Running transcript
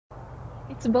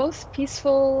It's both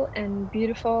peaceful and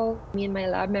beautiful. Me and my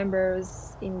lab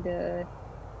members in the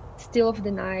still of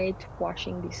the night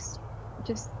watching this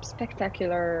just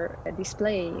spectacular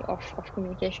display of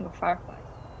communication of fireflies.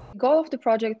 The goal of the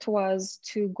project was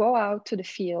to go out to the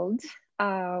field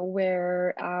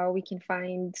where we can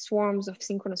find swarms of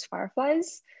synchronous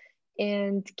fireflies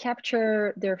and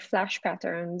capture their flash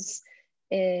patterns,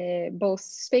 both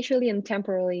spatially and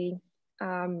temporally,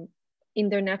 in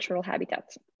their natural habitat.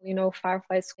 You know,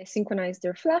 fireflies synchronize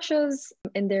their flashes,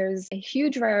 and there's a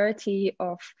huge variety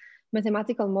of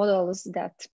mathematical models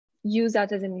that use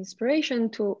that as an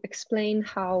inspiration to explain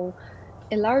how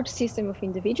a large system of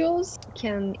individuals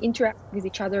can interact with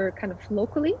each other kind of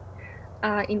locally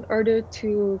in order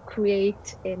to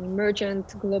create an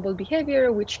emergent global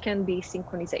behavior, which can be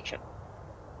synchronization.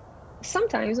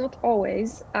 Sometimes, not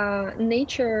always,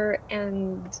 nature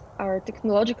and our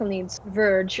technological needs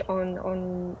verge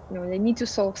on they need to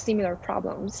solve similar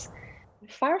problems.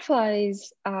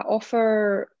 Fireflies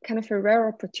offer kind of a rare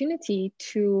opportunity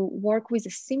to work with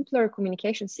a simpler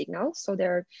communication signal. So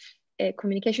their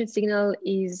communication signal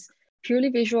is purely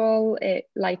visual,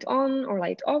 light on or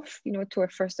light off. To a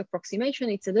first approximation,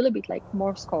 it's a little bit like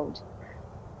Morse code.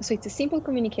 So it's a simple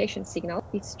communication signal.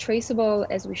 It's traceable,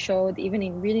 as we showed, even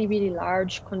in really, really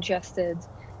large, congested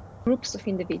groups of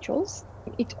individuals.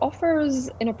 It offers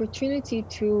an opportunity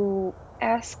to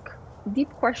ask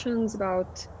deep questions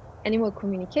about animal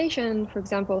communication, for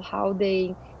example, how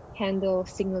they handle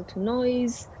signal to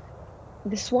noise.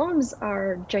 The swarms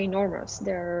are ginormous.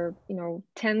 There are,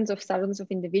 tens of thousands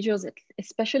of individuals,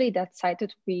 especially that site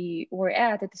that we were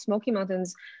at the Smoky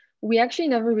Mountains. We actually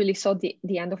never really saw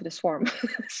the end of the swarm.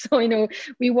 So,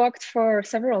 we walked for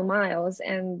several miles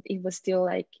and it was still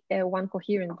like one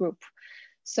coherent group.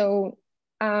 So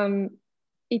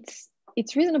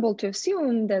it's reasonable to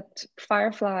assume that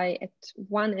firefly at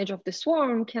one edge of the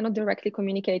swarm cannot directly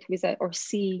communicate with or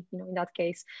see, in that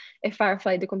case, a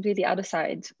firefly the completely other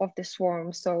side of the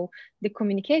swarm. So the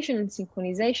communication and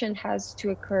synchronization has to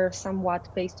occur somewhat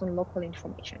based on local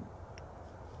information.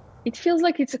 It feels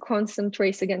like it's a constant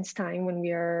race against time when we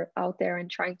are out there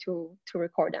and trying to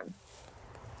record them.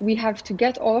 We have to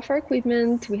get all of our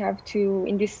equipment. We have to,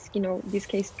 in this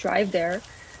case, drive there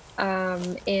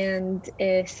and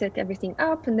set everything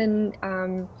up. And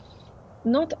then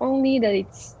not only that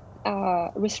it's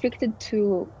restricted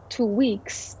to 2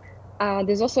 weeks,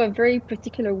 there's also a very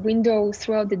particular window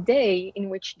throughout the day in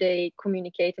which they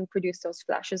communicate and produce those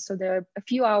flashes. So there are a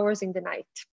few hours in the night.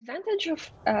 The advantage of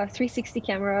 360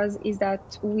 cameras is that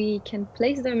we can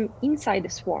place them inside the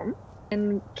swarm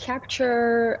and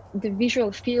capture the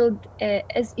visual field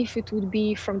as if it would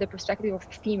be from the perspective of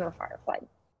a female firefly.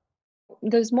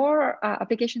 There's more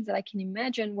applications that I can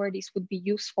imagine where this would be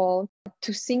useful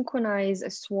to synchronize a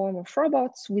swarm of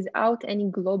robots without any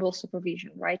global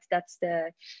supervision, right? That's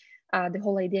the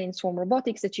whole idea in swarm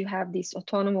robotics, that you have this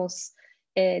autonomous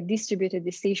distributed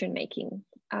decision making.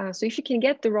 So if you can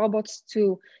get the robots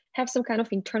to have some kind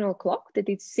of internal clock that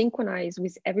is synchronized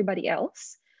with everybody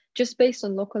else, just based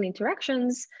on local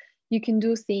interactions, you can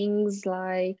do things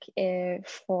like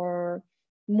for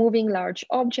moving large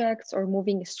objects or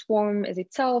moving a swarm as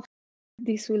itself.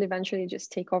 This will eventually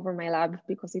just take over my lab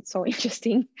because it's so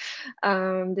interesting.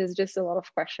 There's just a lot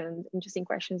of interesting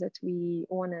questions that we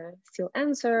want to still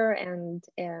answer and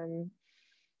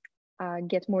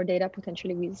get more data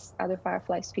potentially with other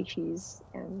firefly species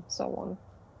and so on.